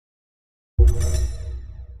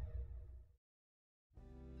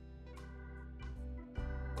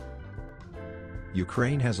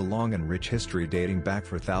Ukraine has a long and rich history dating back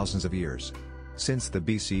for thousands of years. Since the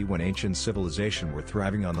BC, when ancient civilization were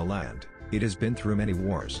thriving on the land, it has been through many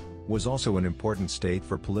wars, was also an important state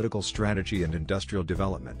for political strategy and industrial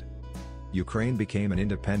development. Ukraine became an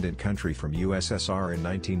independent country from USSR in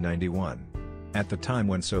 1991, at the time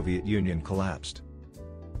when Soviet Union collapsed.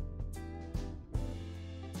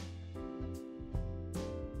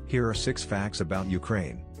 Here are 6 facts about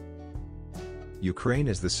Ukraine. Ukraine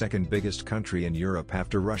is the second biggest country in Europe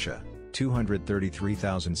after Russia,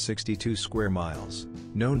 233,062 square miles,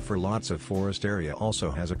 known for lots of forest area, also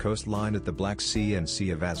has a coastline at the Black Sea and Sea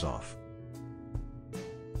of Azov.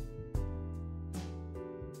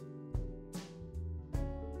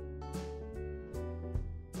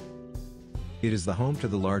 It is the home to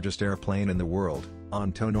the largest airplane in the world,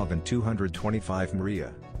 Antonov An-225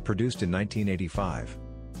 Mriya, produced in 1985.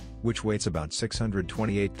 Which weighs about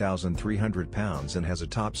 628,300 pounds and has a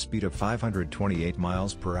top speed of 528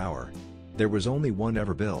 miles per hour. There was only one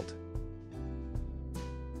ever built.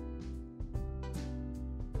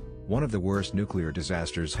 One of the worst nuclear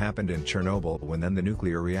disasters happened in Chernobyl when the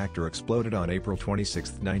nuclear reactor exploded on April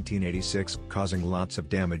 26, 1986, causing lots of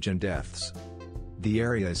damage and deaths. The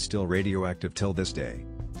area is still radioactive till this day.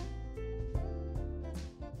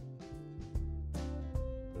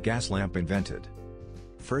 Gas lamp invented.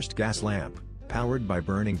 First gas lamp, powered by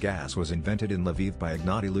burning gas, was invented in Lviv by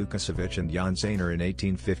Ignatiy Lukasevich and Jan Zayner in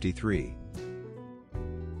 1853.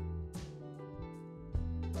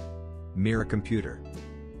 Mira computer.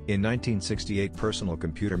 In 1968, personal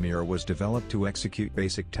computer Mira was developed to execute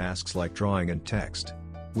basic tasks like drawing and text,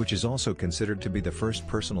 which is also considered to be the first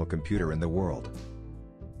personal computer in the world.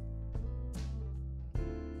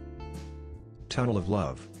 Tunnel of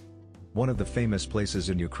Love. One of the famous places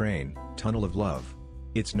in Ukraine, Tunnel of Love.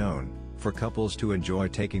 It's known for couples to enjoy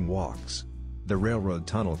taking walks. The railroad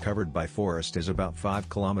tunnel covered by forest is about 5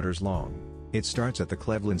 kilometers long. It starts at the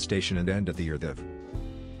Klevlin station and ends at the Erdhiv.